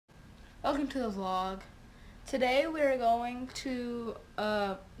Welcome to the vlog. Today we're going to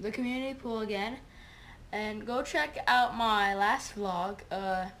the community pool again, and go check out my last vlog.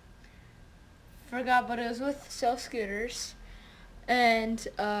 Forgot, but it was with Self Scooters, and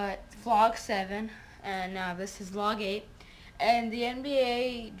vlog 7, and now this is vlog 8. And the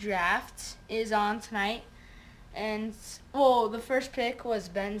NBA draft is on tonight, and well, the first pick was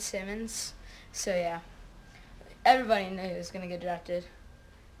Ben Simmons, so yeah, everybody knew he was gonna get drafted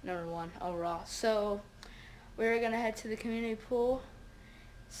 #1 overall. So we're gonna head to the community pool.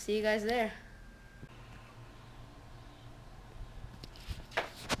 See you guys there.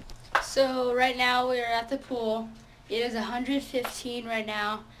 So right now we're at the pool. It is 115 right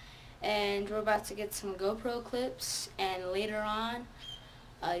now, and we're about to get some GoPro clips, and later on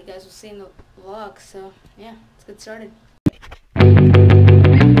you guys will see in the vlog. So yeah, let's get started.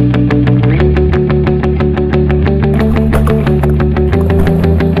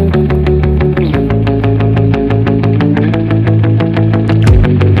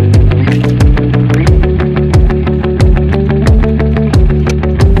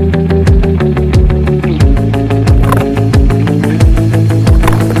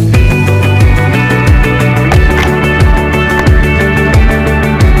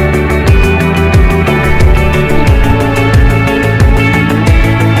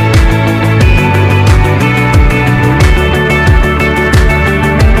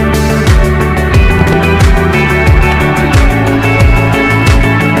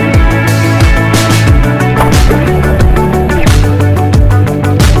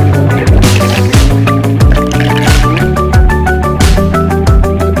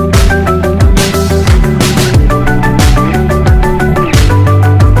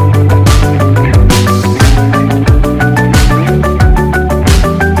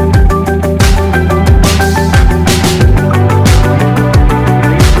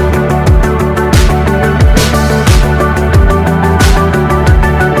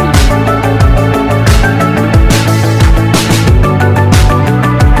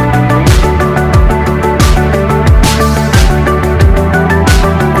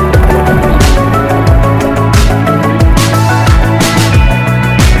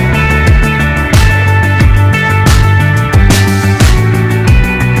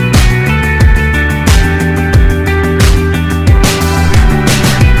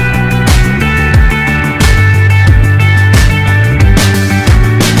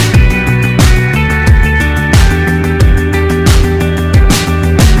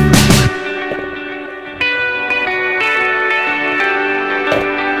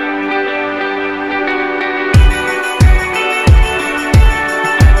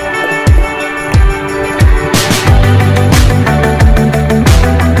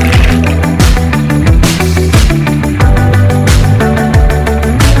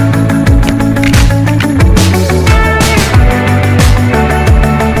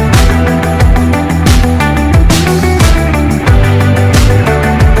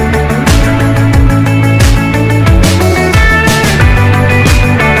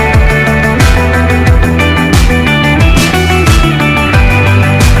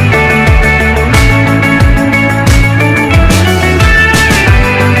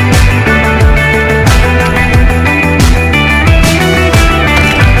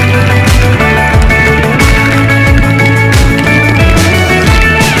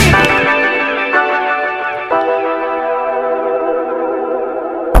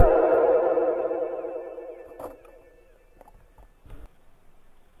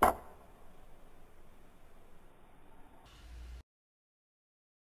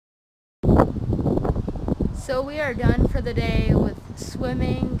 So we are done for the day with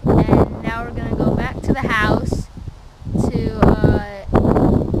swimming, and now we're gonna go back to the house to,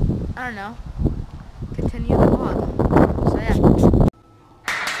 I don't know, continue the vlog. So yeah.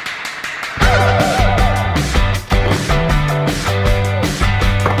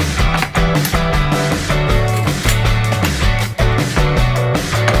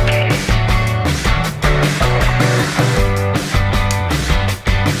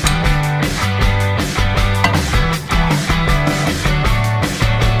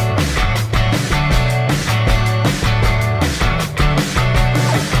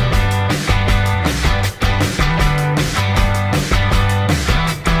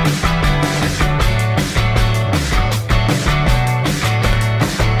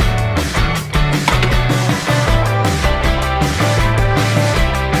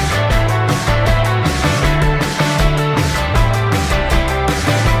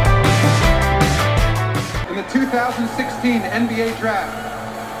 In the 2016 NBA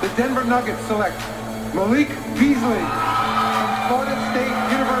Draft, the Denver Nuggets select Malik Beasley from Florida State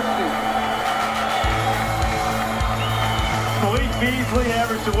University. Beasley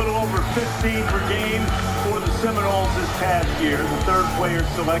averaged a little over 15 per game for the Seminoles this past year. The third player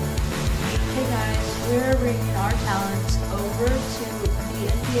selected. Hey guys, we're bringing our talents over to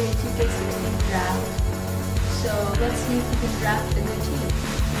the NBA 2K16 draft. So let's see if we can draft a good team.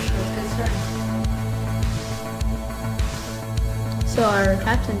 Let's get started. So our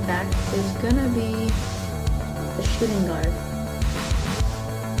captain pack is gonna be the shooting guard.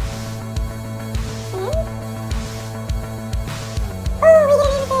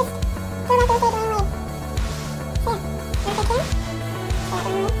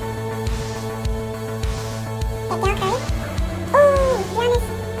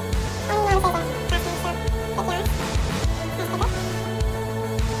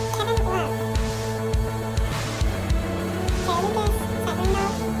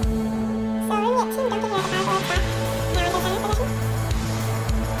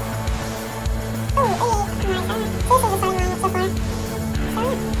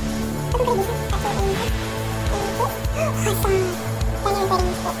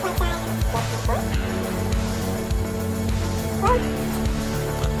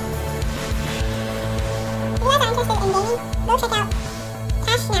 Go check out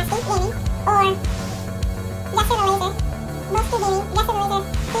Cash Nasty Gaming or Yasser the Laser. Mostly gaming, Yasser the Laser.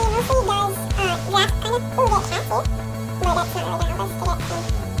 He mostly does draft kind of. Ooh, get cats here. But that's not really gonna help us to get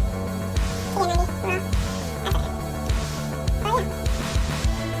TM90 raw. That's okay. Oh yeah. And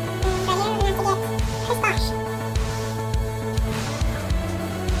right here we're gonna have to get Chris Bosh.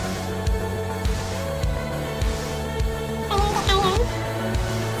 Right here we get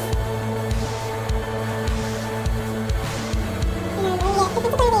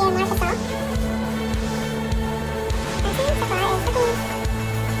Kyrie Irving.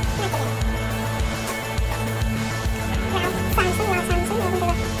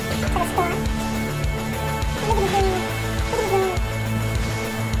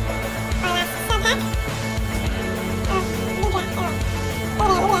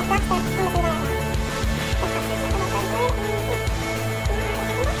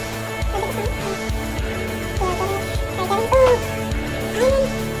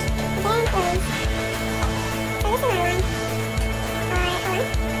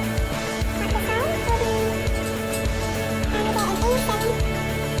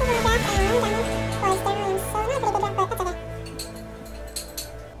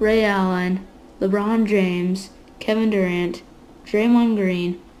 Ray Allen, LeBron James, Kevin Durant, Draymond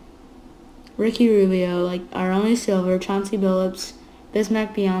Green, Ricky Rubio, like our only silver, Chauncey Billups,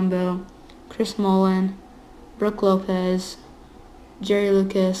 Bismack Biyombo, Chris Mullin, Brooke Lopez, Jerry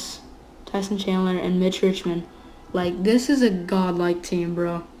Lucas, Tyson Chandler, and Mitch Richmond. Like, this is a godlike team,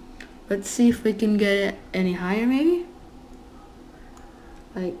 bro. Let's see if we can get it any higher, maybe?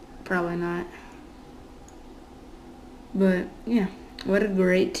 Like, probably not. But, yeah. What a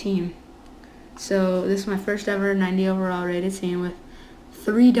great team. So this is my first ever 90 overall rated team with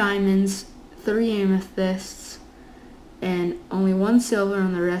 3 diamonds, 3 amethysts, and only 1 silver,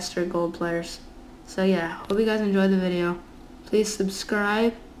 and the rest are gold players. So yeah, hope you guys enjoyed the video. Please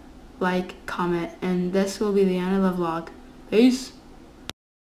subscribe, like, comment, and this will be the end of the vlog. Peace!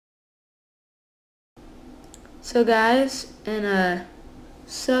 So guys, in a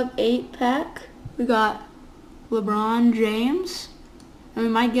sub 8 pack, we got LeBron James. And we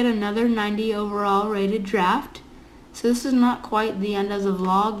might get another 90 overall rated draft. So this is not quite the end of the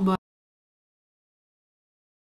vlog, but